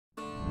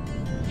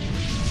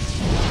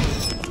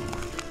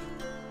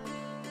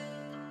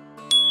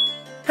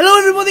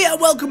everybody,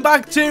 and welcome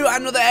back to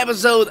another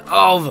episode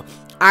of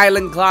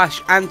Island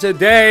Clash. And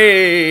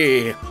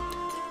today,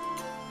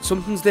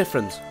 something's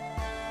different.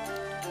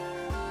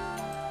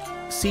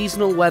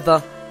 Seasonal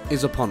weather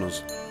is upon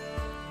us.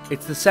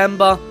 It's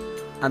December,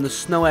 and there's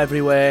snow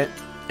everywhere.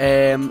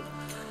 And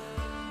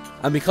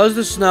because of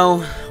the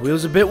snow, we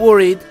was a bit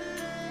worried.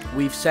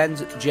 We've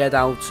sent Jed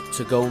out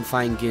to go and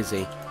find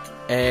Gizzy.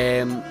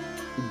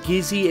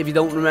 Gizzy, if you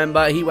don't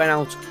remember, he went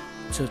out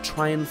to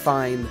try and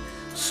find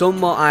some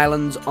more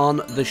islands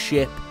on the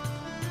ship,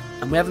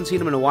 and we haven't seen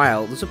him in a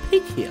while. There's a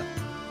pig here.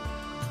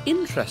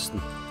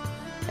 Interesting.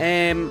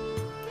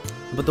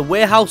 But the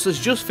warehouse has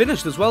just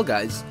finished as well,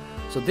 guys.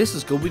 So this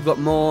is good. We've got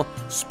more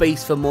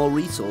space for more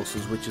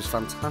resources, which is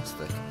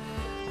fantastic.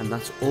 And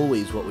that's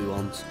always what we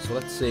want. So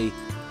let's see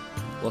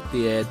what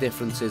the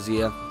difference is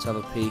here. Let's have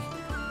a peek.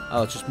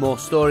 Oh, it's just more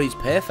stories.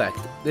 Perfect.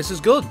 This is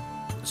good.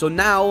 So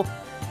now,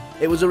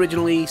 it was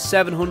originally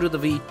 700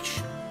 of each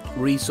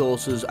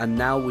resources, and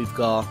now we've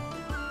got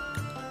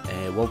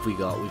what have we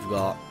got? We've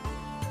got,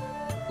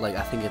 like,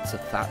 I think it's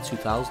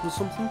 2,000 or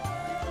something.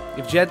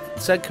 If Jed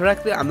said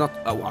correctly, I'm not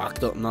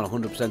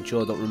 100%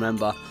 sure, I don't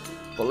remember.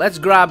 But let's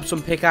grab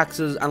some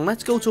pickaxes and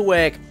let's go to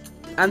work.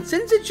 And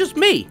since it's just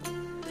me,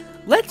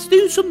 let's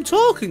do some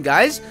talking,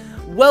 guys.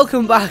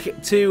 Welcome back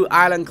to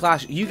Island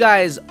Clash. You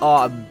guys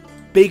are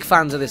big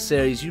fans of this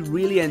series. You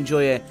really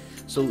enjoy it.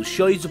 So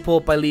show your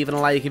support by leaving a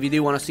like if you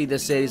do want to see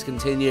this series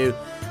continue,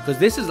 because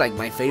this is like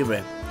my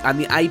favourite. And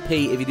the IP,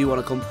 if you do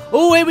want to come.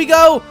 Oh, here we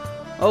go!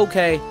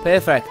 Okay,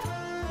 perfect.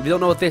 If you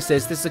don't know what this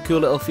is a cool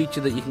little feature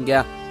that you can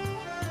get.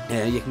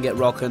 You can get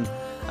rocking,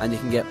 and you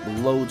can get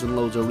loads and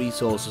loads of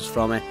resources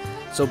from it.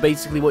 So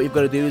basically what you've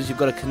got to do is you've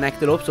got to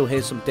connect it up. So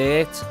here's some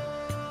dirt.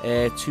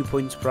 2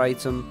 points per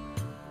item.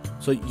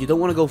 So you don't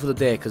want to go for the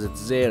dirt because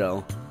it's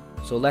 0.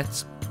 So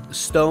let's...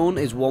 Stone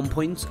is 1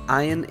 point.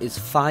 Iron is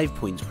 5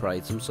 points per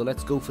item. So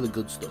let's go for the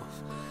good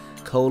stuff.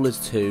 Coal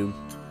is 2.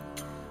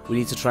 We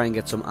need to try and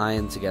get some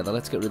iron together.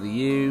 Let's get rid of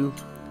you.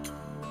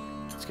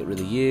 Let's get rid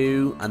of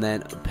you. And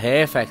then,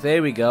 perfect.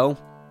 There we go.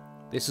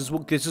 This is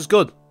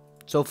good.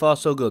 So far,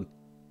 so good.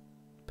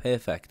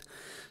 Perfect.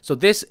 So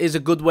this is a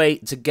good way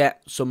to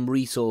get some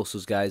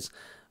resources, guys.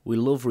 We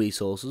love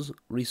resources.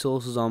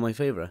 Resources are my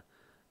favourite.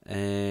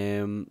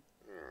 Oh,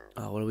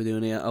 what are we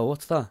doing here? Oh,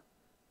 what's that?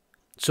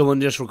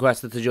 Someone just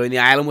requested to join the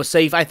island. We're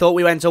safe. I thought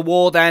we went to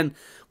war then.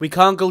 We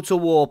can't go to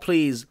war,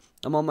 please.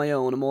 I'm on my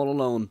own. I'm all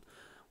alone.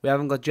 We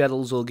haven't got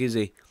Jeddles or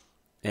Gizzy.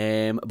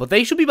 But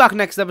they should be back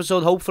next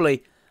episode,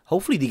 hopefully.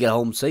 Hopefully they get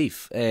home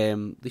safe.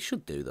 They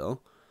should do,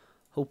 though.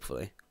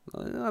 Hopefully.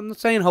 I'm not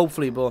saying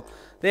hopefully, but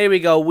there we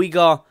go. We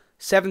got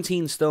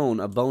 17 stone.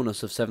 A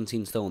bonus of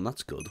 17 stone.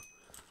 That's good.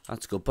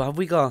 That's good. But have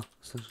we got...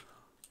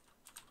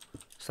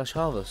 Slash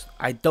harvest.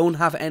 I don't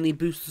have any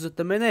boosters at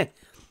the minute.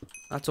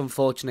 That's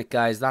unfortunate,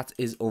 guys. That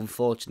is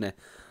unfortunate.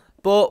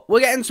 But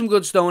we're getting some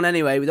good stone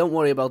anyway. We don't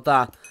worry about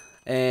that.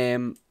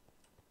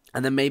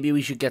 And then maybe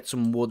we should get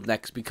some wood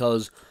next,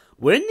 because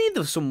we're in need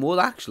of some wood,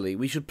 actually.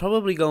 We should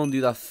probably go and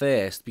do that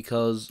first,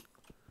 because...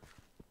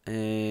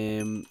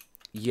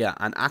 yeah,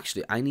 and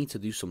actually, I need to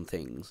do some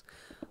things.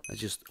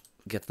 Let's just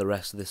get the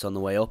rest of this on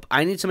the way up.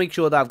 I need to make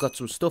sure that I've got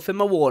some stuff in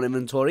my war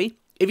inventory.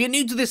 If you're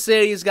new to this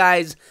series,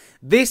 guys,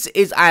 this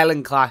is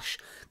Island Clash.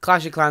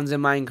 Clash of Clans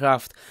in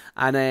Minecraft.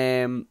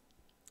 And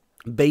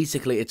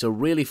basically, it's a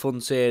really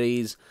fun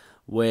series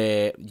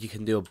where you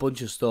can do a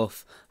bunch of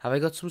stuff. Have I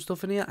got some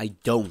stuff in here? I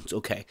don't.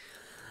 Okay.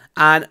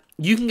 And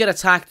you can get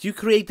attacked. You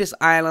create this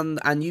island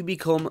and you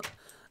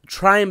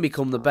try and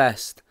become the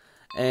best.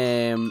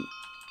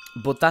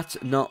 But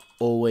that's not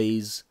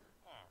always,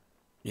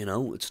 you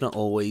know, it's not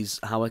always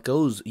how it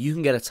goes. You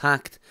can get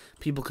attacked.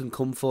 People can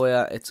come for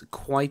you. It's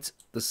quite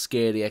the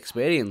scary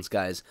experience,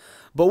 guys.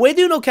 But we're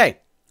doing okay.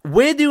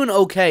 We're doing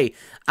okay.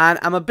 And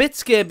I'm a bit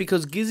scared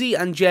because Gizzy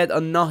and Jed are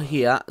not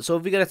here. So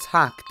if we get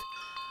attacked,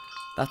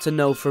 that's a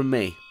no from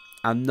me.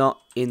 I'm not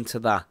into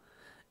that.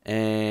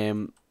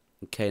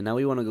 Okay, now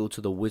we want to go to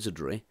the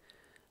wizardry.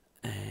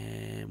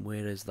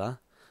 Where is that?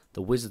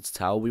 The wizard's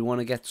tower. We want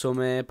to get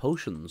some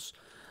potions.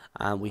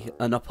 And we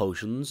not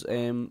potions.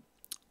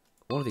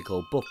 What are they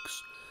called?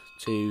 Books.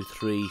 2,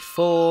 3,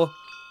 4,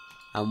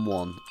 and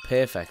 1.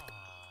 Perfect.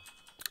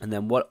 And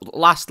then what?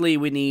 Lastly,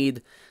 we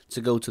need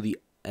to go to the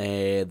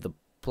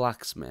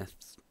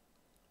blacksmith.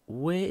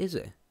 Where is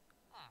it?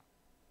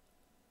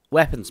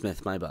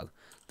 Weaponsmith. My bad.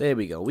 There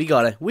we go. We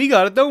got it. We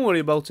got it. Don't worry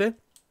about it.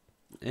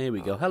 There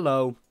we go.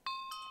 Hello.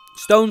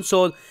 Stone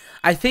sword.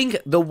 I think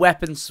the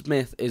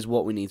weaponsmith is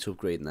what we need to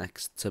upgrade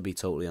next, to be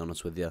totally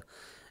honest with you.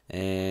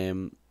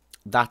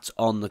 That's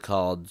on the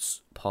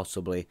cards,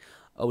 possibly.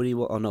 Oh,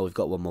 no, we've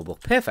got one more book.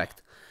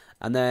 Perfect.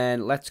 And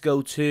then let's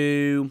go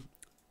to...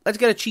 Let's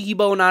get a cheeky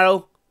bow and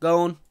arrow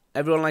going.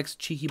 Everyone likes a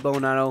cheeky bow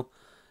and arrow.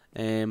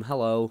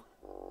 Hello.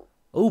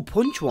 Oh,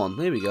 punch one.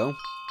 There we go.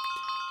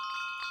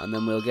 And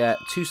then we'll get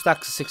 2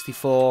 stacks of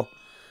 64.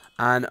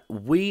 And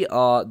we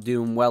are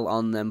doing well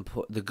on them.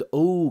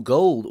 Oh,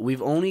 gold.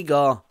 We've only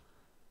got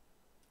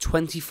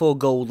 24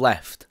 gold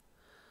left.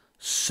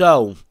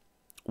 So,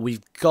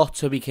 we've got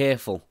to be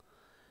careful.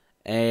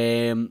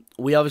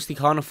 We obviously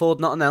can't afford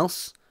nothing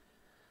else.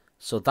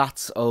 So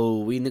that's... Oh,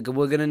 we're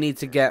going to need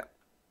to get...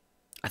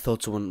 I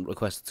thought someone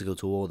requested to go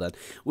to war then.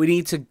 We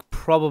need to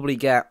probably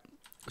get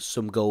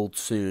some gold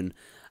soon.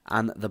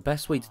 And the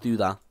best way to do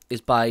that is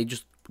by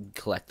just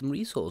collecting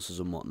resources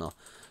and whatnot.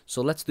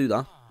 So let's do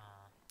that.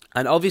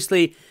 And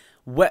obviously,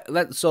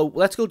 let's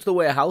go to the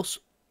warehouse.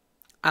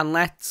 And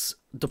let's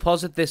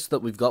deposit this that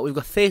we've got. We've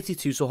got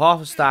 32, so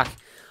half a stack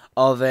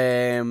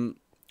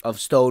of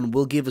stone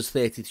will give us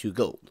 32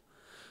 gold.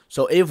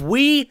 So if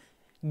we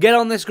get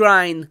on this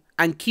grind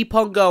and keep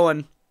on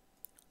going,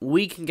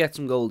 we can get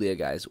some gold here,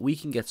 guys. We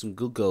can get some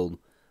good gold.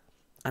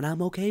 And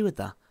I'm okay with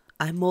that.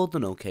 I'm more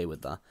than okay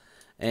with that.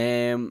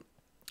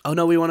 Oh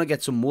no, we want to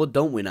get some wood,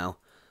 don't we now?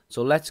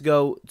 So let's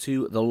go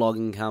to the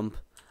logging camp.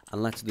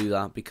 And let's do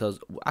that because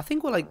I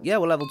think we're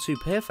we're level 2,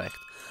 perfect.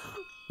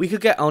 We could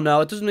get, oh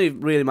no, it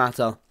doesn't really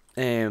matter.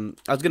 I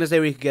was going to say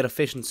we could get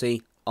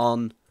efficiency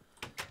on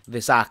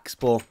this axe,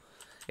 but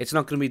it's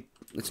not going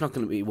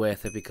to be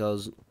worth it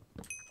because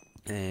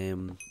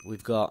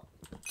we've got,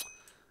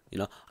 you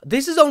know,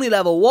 this is only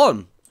level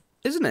 1,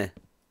 isn't it?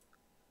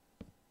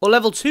 Or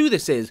level 2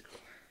 this is.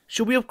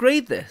 Should we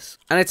upgrade this?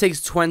 And it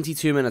takes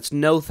 22 minutes.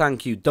 No,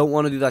 thank you. Don't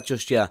want to do that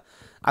just yet.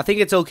 I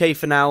think it's okay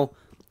for now.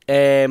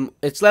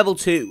 It's level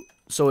 2,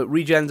 so it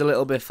regens a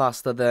little bit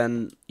faster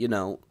than, you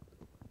know,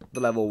 the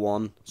level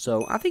 1.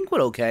 So I think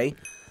we're okay.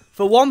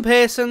 For one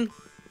person,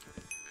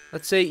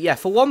 let's see. Yeah,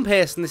 for one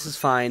person, this is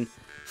fine.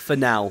 For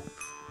now,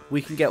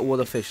 we can get wood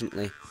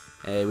efficiently.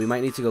 We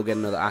might need to go get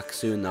another axe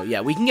soon, though.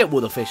 Yeah, we can get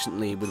wood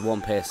efficiently with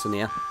one person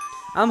here.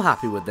 I'm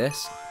happy with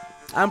this.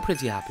 I'm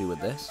pretty happy with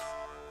this.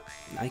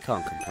 I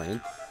can't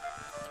complain.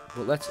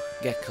 But let's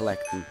get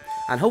collecting.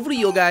 And hopefully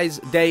your guys'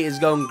 day is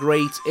going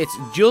great. It's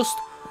just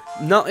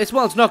not... It's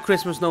not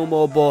Christmas no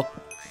more, but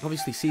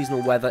obviously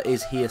seasonal weather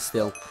is here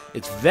still.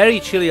 It's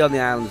very chilly on the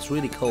island. It's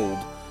really cold.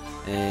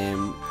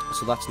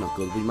 So that's not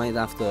good. We might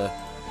have to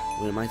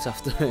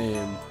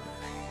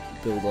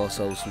build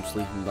ourselves some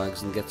sleeping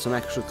bags and get some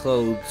extra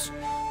clothes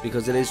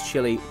because it is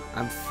chilly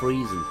and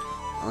freezing.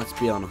 Let's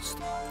be honest.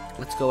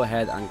 Let's go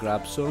ahead and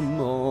grab some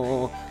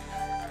more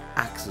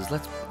axes.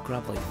 Let's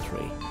grab like 3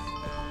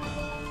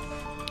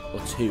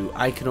 or 2.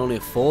 I can only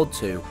afford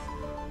 2.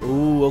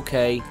 Ooh,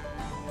 okay.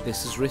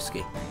 This is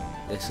risky.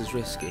 This is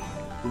risky.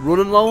 We're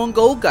running low on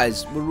gold,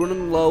 guys. We're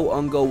running low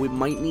on gold. We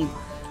might need...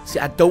 See,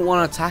 I don't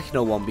want to attack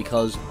no one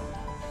because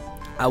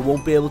I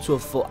won't be able to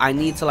afford... I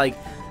need to, like...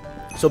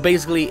 So,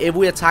 basically, if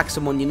we attack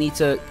someone, you need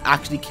to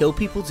actually kill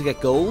people to get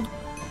gold.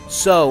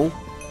 So,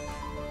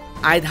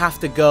 I'd have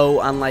to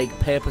go and, like,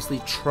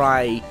 purposely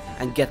try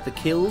and get the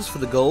kills for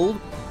the gold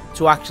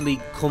to actually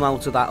come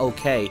out of that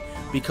okay.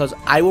 Because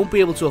I won't be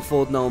able to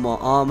afford no more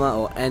armor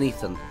or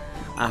anything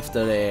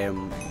after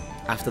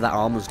that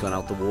armor's gone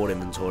out the war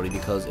inventory,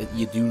 because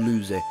you do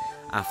lose it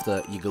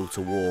after you go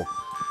to war.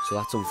 So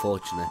that's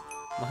unfortunate.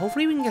 But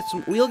hopefully we can get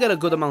some... We'll get a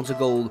good amount of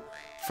gold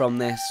from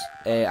this.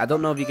 I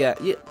don't know if you get...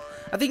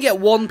 I think you get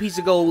 1 piece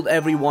of gold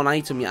every 1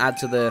 item you add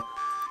to the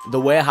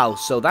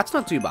warehouse. So that's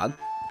not too bad.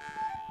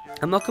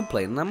 I'm not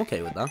complaining. I'm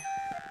okay with that.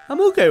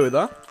 I'm okay with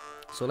that.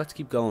 So let's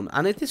keep going.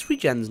 And this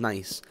regen's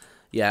nice.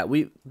 Yeah,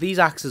 these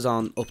axes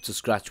aren't up to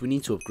scratch. We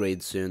need to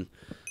upgrade soon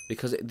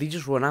because they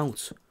just run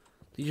out.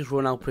 They just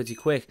run out pretty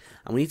quick.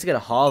 And we need to get a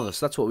harvest.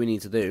 That's what we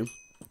need to do.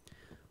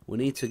 We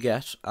need to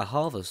get a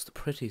harvest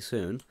pretty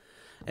soon.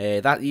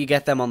 That you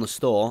get them on the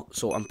store.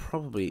 So I'm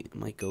probably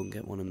might go and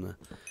get one in the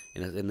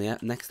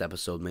next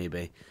episode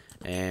maybe.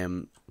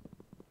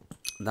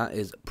 That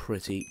is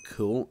pretty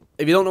cool.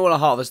 If you don't know what a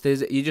harvest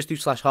is, you just do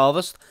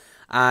 /harvest.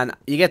 And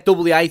you get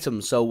double the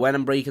items. So when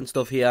I'm breaking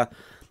stuff here,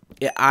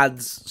 it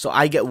adds... So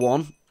I get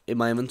 1 in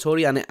my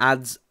inventory, and it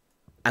adds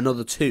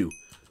another 2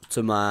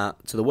 to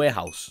the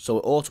warehouse. So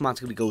it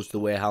automatically goes to the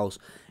warehouse.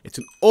 It's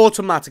an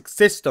automatic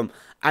system,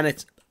 and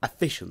it's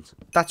efficient.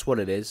 That's what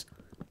it is.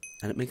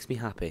 And it makes me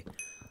happy.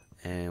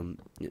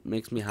 It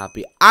makes me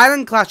happy.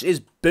 Island Clash is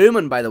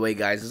booming, by the way,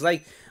 guys. There's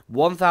like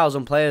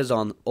 1,000 players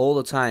on all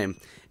the time.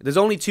 There's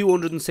only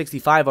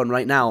 265 on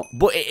right now,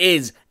 but it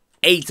is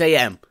 8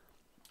 AM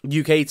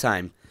UK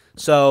time.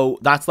 So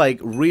that's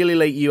like really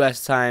late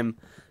US time.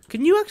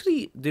 Can you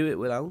actually do it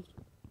without?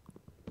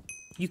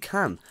 You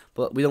can,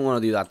 but we don't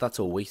want to do that. That's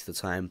a waste of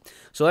time.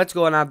 So let's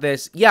go and add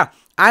this. Yeah,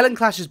 Island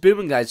Clash is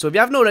booming, guys. So if you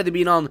haven't already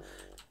been on,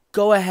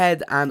 go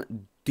ahead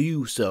and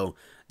do so.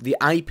 The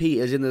IP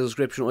is in the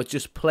description, or it's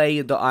just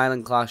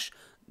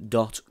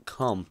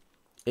play.islandclash.com.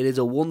 It is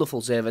a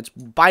wonderful server.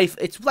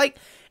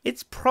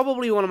 It's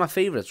probably one of my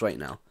favorites right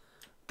now.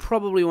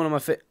 Probably one of my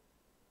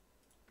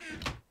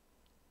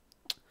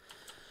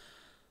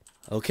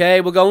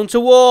Okay, we're going to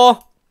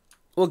war.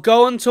 We're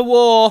going to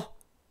war.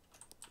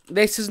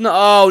 This is not...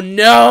 Oh,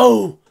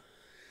 no.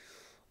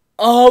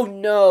 Oh,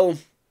 no.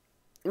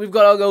 We've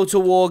got to go to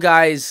war,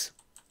 guys.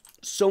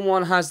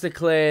 Someone has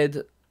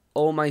declared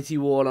almighty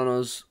war on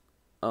us.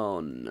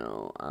 Oh,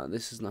 no.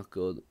 This is not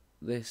good.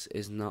 This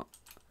is not...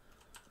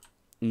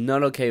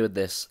 Not okay with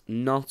this.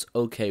 Not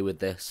okay with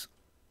this.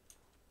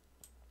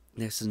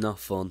 This is not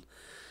fun.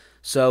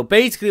 So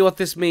basically what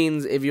this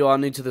means, if you are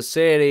new to the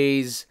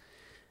series,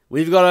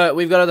 we've got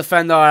to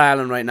defend our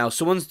island right now.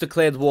 Someone's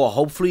declared war.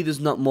 Hopefully there's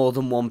not more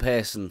than one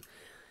person.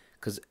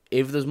 Because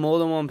if there's more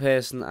than one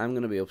person, I'm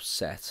going to be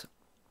upset.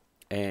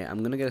 I'm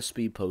going to get a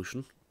speed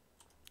potion.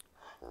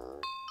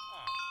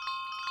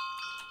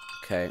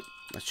 Okay,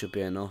 that should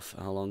be enough.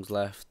 How long's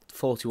left?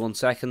 41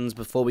 seconds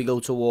before we go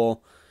to war.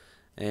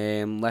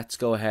 Let's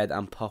go ahead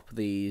and pop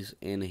these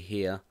in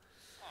here.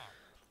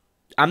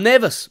 I'm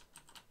nervous.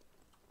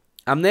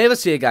 I'm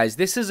nervous here, guys.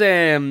 This is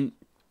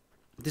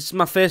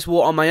my first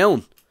war on my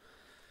own.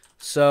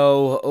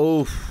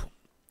 So,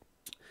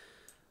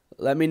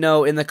 let me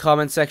know in the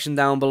comment section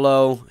down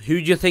below.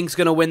 Who do you think's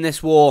gonna win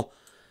this war?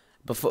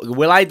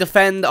 Will I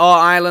defend our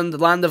island,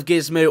 land of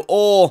Gizmo,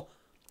 or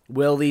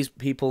will these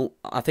people?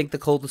 I think they're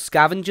called the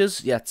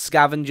scavengers. Yeah,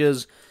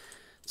 scavengers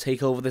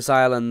take over this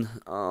island.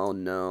 Oh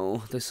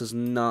no, this is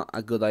not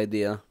a good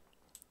idea.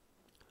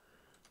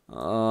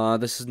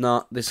 This is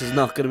not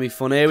gonna be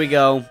fun. Here we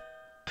go.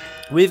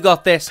 We've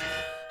got this.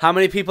 How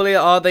many people here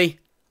are they?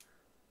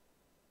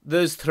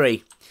 There's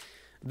 3.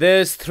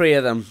 There's 3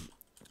 of them.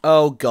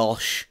 Oh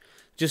gosh.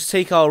 Just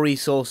take our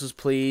resources,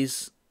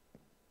 please.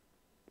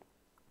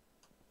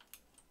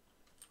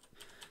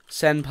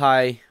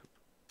 Senpai.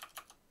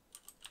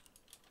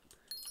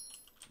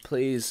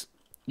 Please.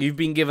 You've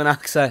been given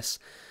access.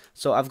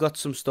 So I've got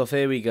some stuff.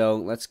 Here we go.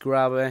 Let's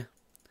grab it.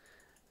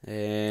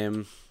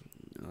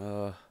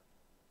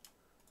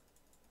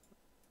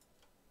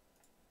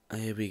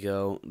 Here we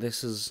go.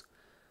 This is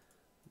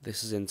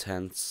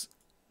intense.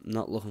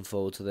 Not looking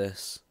forward to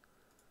this.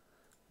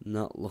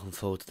 Not looking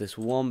forward to this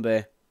one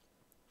bit.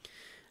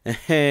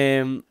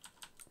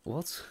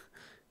 What?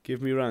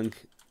 Give me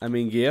rank. I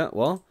mean gear.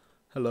 What?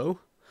 Hello?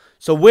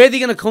 So where are they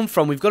going to come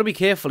from? We've got to be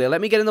careful here.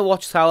 Let me get in the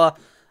watchtower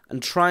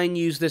and try and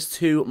use this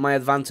to my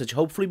advantage.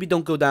 Hopefully we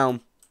don't go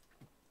down,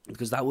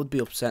 because that would be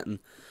upsetting.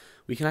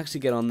 We can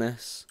actually get on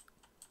this.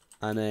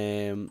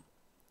 And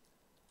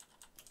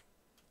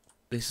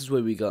this is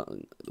where we got.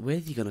 Where are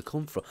they going to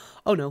come from?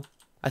 Oh no.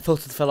 I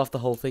thought it fell off the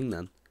whole thing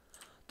then.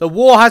 The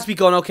war has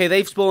begun. Okay,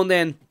 they've spawned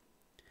in.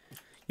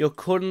 Your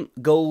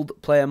current gold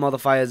player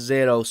modifier is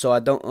 0, so I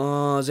don't.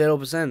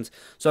 0%.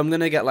 So I'm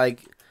gonna get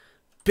like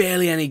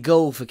barely any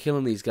gold for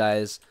killing these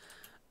guys.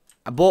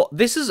 But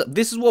this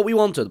is what we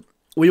wanted.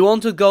 We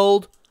wanted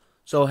gold.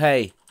 So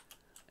hey,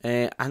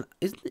 and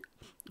isn't it?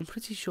 I'm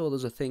pretty sure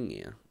there's a thing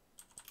here.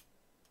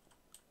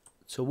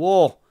 It's a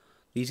war.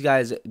 These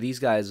guys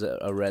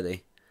are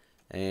ready.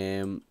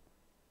 Am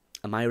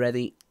I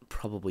ready?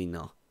 Probably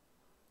not.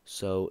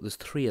 So there's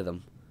 3 of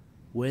them.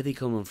 Where are they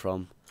coming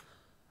from?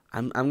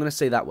 I'm gonna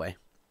say that way.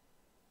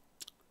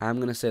 I'm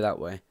gonna say that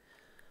way.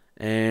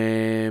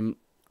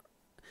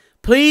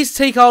 Please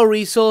take our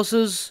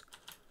resources.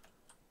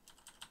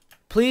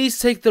 Please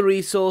take the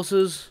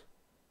resources.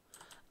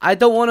 I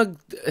don't want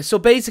to. So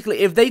basically,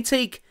 if they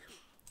take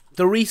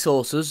the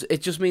resources,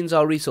 it just means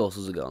our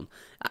resources are gone.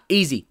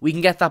 Easy. We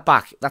can get that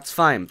back. That's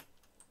fine.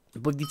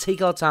 But if you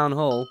take our town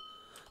hall,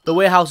 the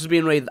warehouse is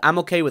being raided. I'm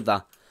okay with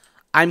that.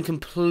 I'm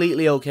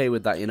completely okay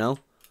with that, you know?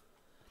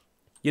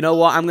 You know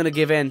what? I'm going to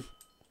give in.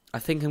 I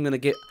think I'm going to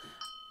get...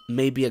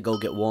 Maybe I go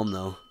get one,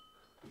 though.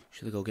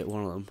 Should I go get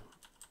one of them?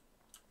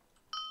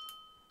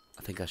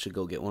 I think I should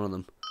go get one of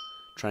them.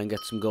 Try and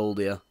get some gold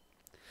here.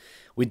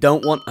 We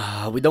don't want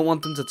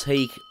them to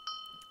take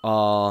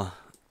our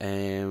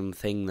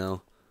thing,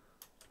 though.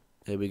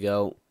 Here we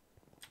go.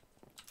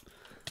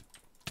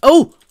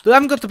 Oh! They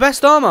haven't got the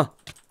best armor.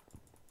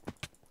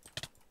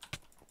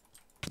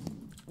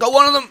 Got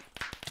one of them.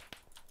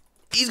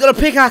 He's got a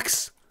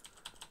pickaxe.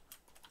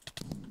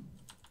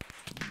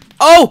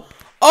 Oh!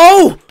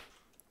 Oh!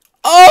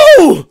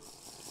 Oh!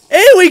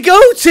 Here we go,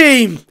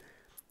 team!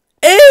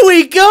 Here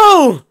we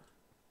go!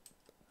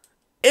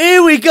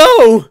 Here we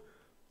go!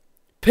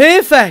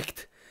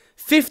 Perfect!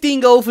 15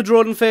 gold for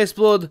Jordan First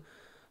Blood.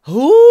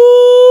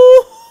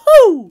 Ooh!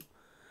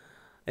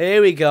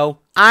 Here we go.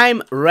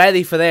 I'm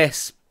ready for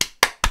this.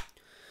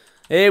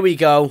 Here we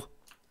go.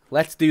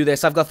 Let's do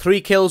this. I've got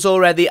 3 kills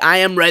already. I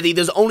am ready.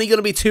 There's only going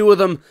to be 2 of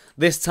them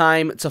this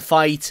time to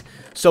fight.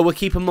 So we're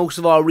keeping most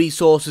of our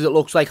resources, it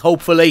looks like.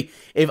 Hopefully,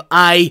 if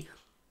I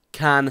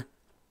can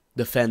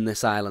defend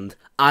this island,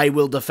 I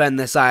will defend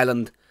this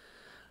island.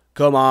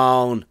 Come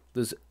on.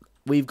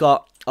 We've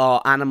got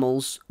our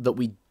animals that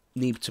we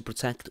need to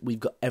protect. We've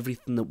got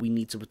everything that we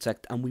need to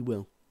protect. And we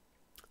will.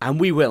 And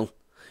we will.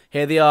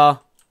 Here they are.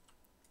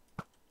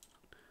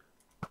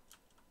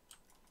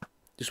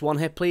 Just one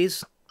hit,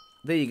 please.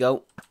 There you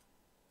go.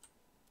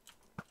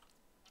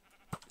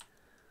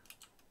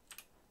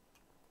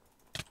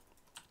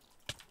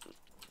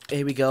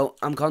 Here we go.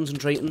 I'm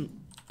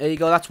concentrating. There you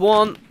go. That's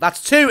 1.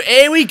 That's 2.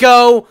 Here we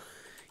go.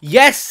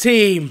 Yes,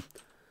 team.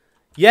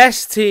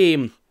 Yes,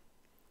 team.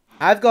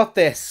 I've got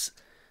this.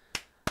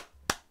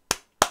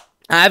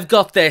 I've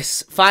got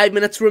this. 5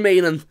 minutes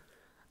remaining.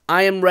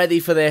 I am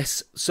ready for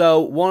this. So,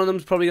 one of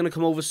them's probably going to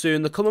come over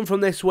soon. They're coming from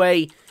this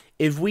way.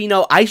 If we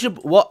know...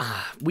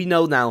 we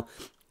know now.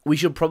 We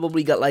should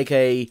probably get like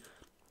a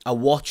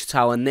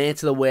watchtower near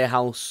to the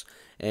warehouse.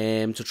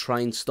 to try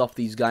and stop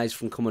these guys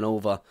from coming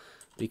over,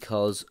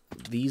 because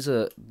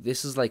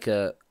this is like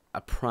a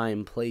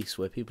prime place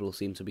where people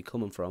seem to be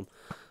coming from.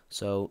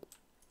 So,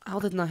 how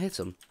didn't I hit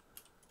him?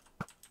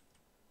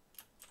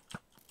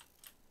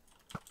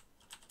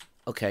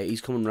 Okay,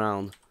 he's coming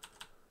round.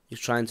 He's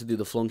trying to do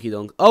the flunky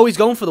dunk. Oh, he's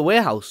going for the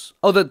warehouse.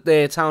 Oh,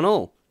 the town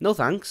hall. No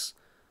thanks.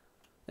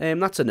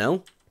 That's a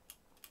no.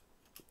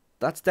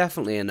 That's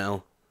definitely a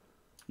no.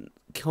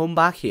 Come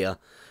back here.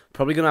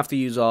 Probably gonna have to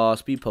use our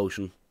speed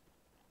potion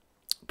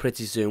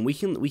pretty soon. We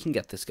can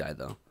get this guy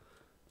though,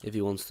 if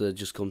he wants to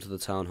just come to the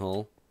town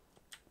hall.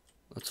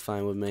 That's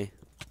fine with me.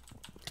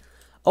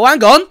 Oh,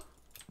 hang on.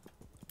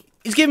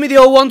 He's giving me the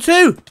old one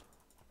too.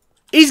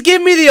 He's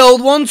giving me the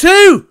old one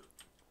too.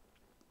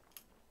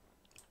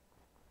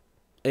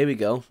 Here we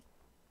go.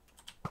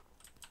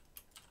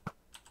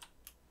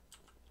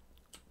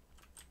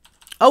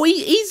 Oh,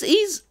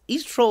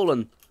 he's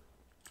trolling.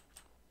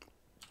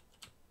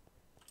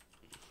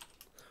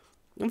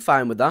 I'm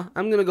fine with that.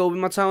 I'm gonna go with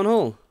my town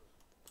hall.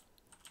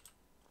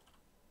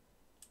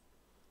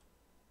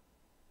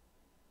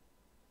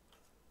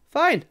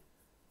 Fine.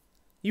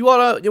 You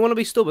wanna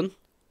be stubborn?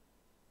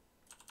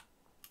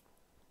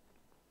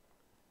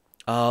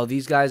 Oh,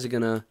 these guys are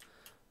gonna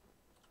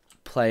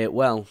play it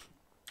well.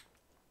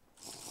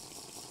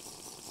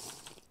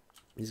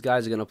 These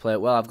guys are gonna play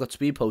it well. I've got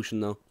speed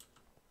potion though.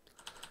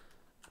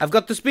 I've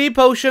got the speed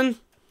potion.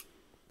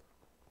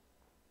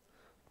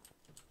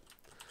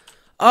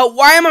 Oh,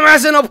 why am I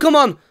messing up? Come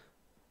on.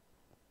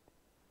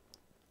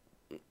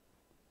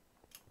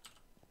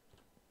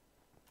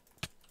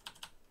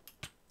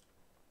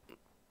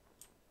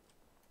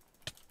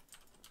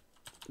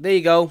 There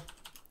you go.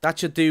 That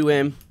should do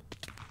him.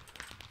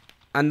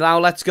 And now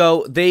let's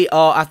go. They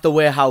are at the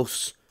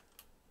warehouse.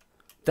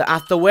 They're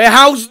at the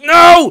warehouse.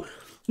 No!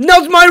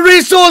 Not my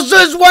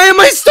resources! Why am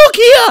I stuck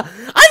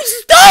here? I'm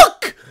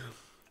stuck!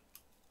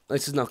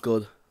 This is not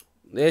good.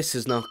 This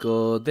is not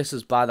good. This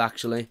is bad,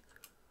 actually.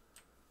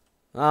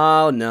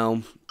 Oh,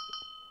 no.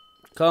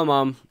 Come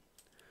on.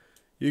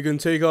 You can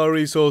take our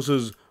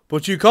resources,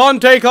 but you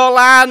can't take our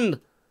land!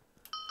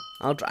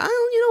 You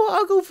know what?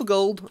 I'll go for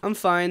gold. I'm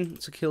fine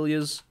to kill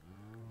yous.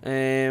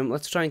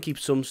 Let's try and keep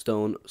some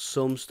stone.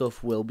 Some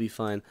stuff will be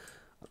fine.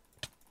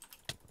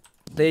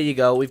 There you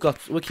go.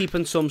 We're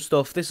keeping some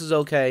stuff. This is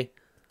okay.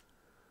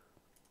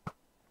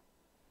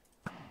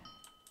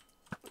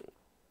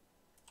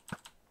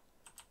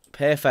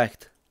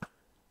 Perfect.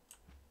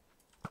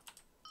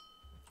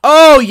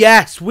 Oh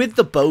yes, with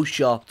the bow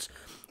shot.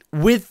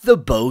 With the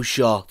bow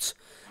shot.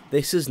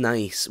 This is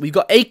nice. We've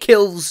got 8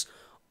 kills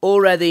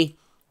already.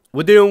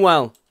 We're doing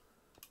well.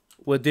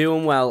 We're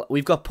doing well.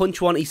 We've got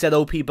punch 1. He said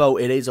OP bow.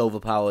 It is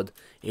overpowered.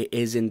 It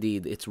is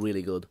indeed. It's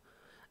really good.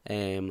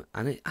 And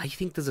I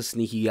think there's a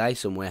sneaky guy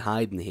somewhere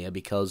hiding here,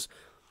 because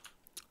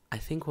I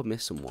think we're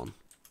missing one.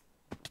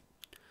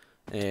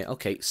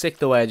 Okay, sick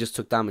the way I just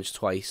took damage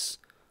twice.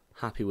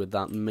 Happy with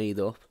that. Made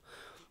up.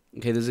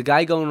 Okay, there's a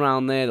guy going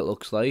around there, it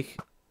looks like.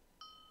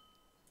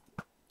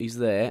 He's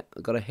there. I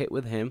got a hit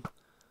with him.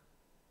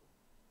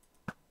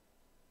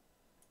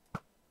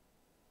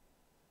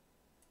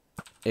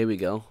 Here we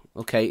go.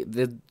 Okay,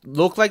 they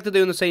look like they're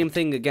doing the same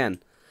thing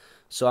again.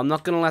 So I'm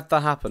not going to let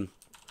that happen.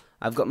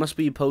 I've got my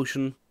speed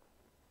potion.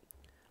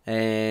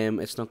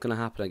 It's not going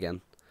to happen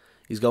again.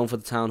 He's going for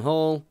the town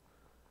hall.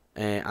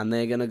 And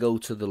they're going to go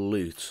to the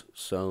loot.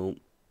 So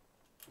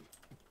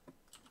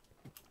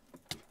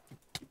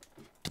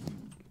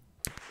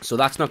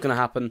that's not going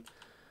to happen.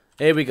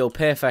 Here we go.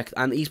 Perfect.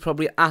 And he's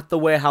probably at the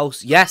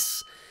warehouse.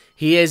 Yes,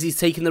 he is. He's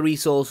taking the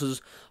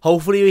resources.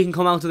 Hopefully we can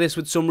come out of this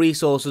with some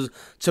resources.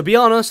 To be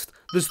honest,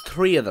 there's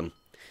 3 of them.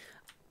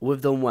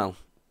 We've done well.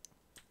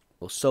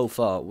 Well, so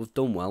far, we've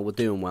done well. We're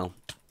doing well.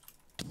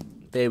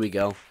 There we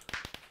go.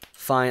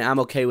 Fine, I'm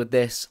okay with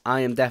this.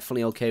 I am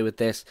definitely okay with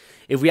this.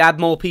 If we had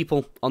more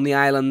people on the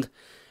island,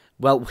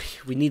 well,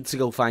 we need to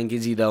go find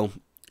Gizzy, though.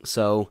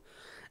 So,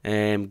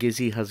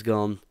 Gizzy has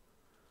gone.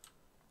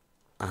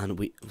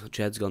 And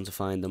Jed's gone to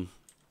find them.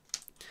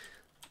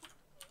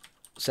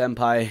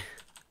 Senpai.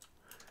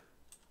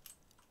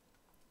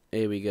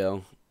 Here we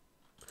go.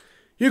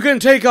 You can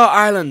take our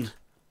island,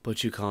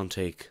 but you can't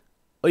take...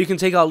 Or you can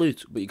take our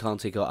loot, but you can't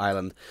take our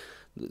island.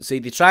 See,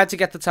 they tried to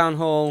get the town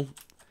hall.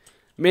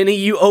 Mini,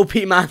 you OP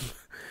man.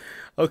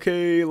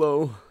 Okay,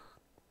 low.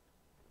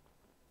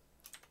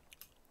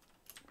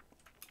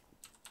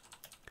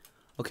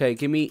 Okay,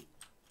 give me...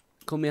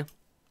 Come here.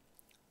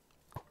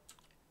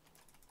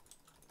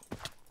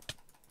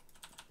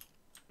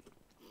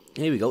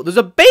 Here we go. There's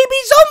a baby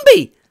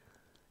zombie!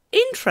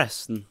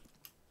 Interesting.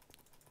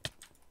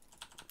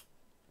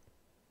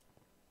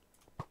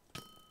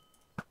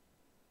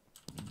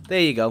 There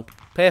you go.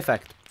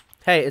 Perfect.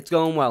 Hey, it's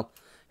going well.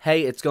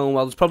 Hey, it's going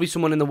well. There's probably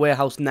someone in the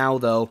warehouse now,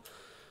 though.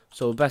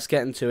 So, best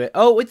get into it.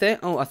 Oh, wait there.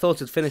 Oh, I thought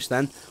it'd finished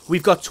then.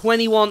 We've got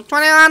 21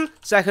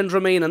 seconds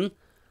remaining.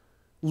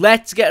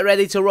 Let's get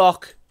ready to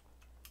rock.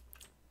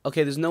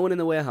 Okay, there's no one in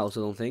the warehouse, I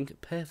don't think.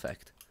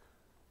 Perfect.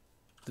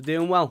 They're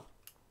doing well.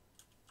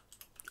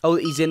 Oh,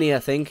 he's in here, I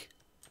think.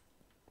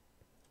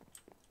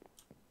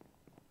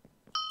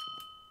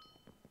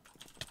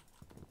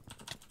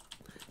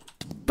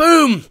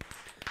 Boom!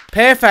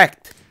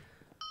 Perfect.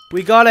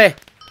 We got it.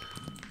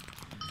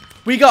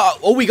 We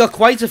got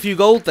quite a few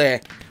gold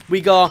there.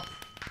 We got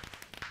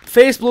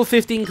First Blood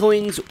 15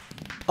 coins.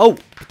 Oh,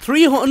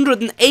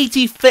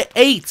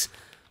 388.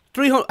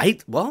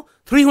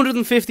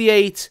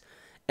 358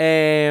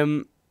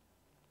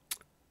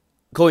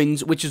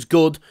 coins, which is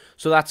good.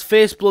 So that's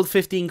First Blood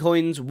 15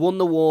 coins, won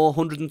the war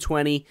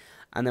 120,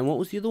 and then what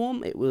was the other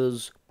one? It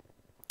was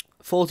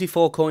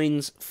 44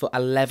 coins for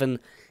 11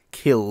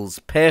 kills.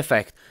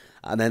 Perfect.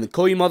 And then the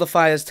coin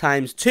modifiers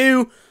times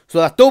 2, so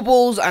that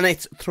doubles, and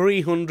it's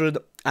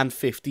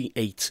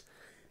 358.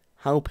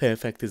 How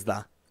perfect is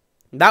that?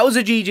 That was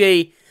a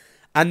GG,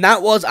 and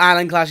that was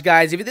Island Clash,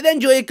 guys. If you did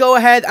enjoy it, go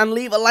ahead and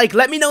leave a like.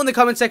 Let me know in the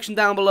comment section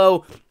down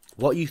below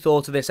what you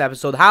thought of this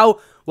episode. How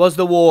was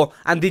the war?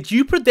 And did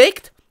you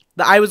predict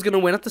that I was going to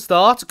win at the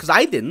start? Because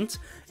I didn't.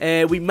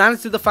 We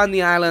managed to defend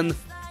the island,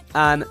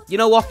 and you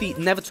know what? They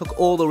never took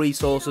all the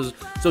resources.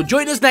 So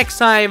join us next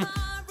time,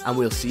 and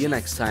we'll see you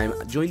next time.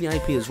 Join the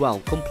IP as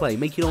well. Come play.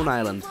 Make your own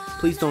island.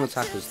 Please don't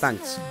attack us.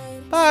 Thanks.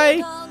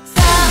 Bye.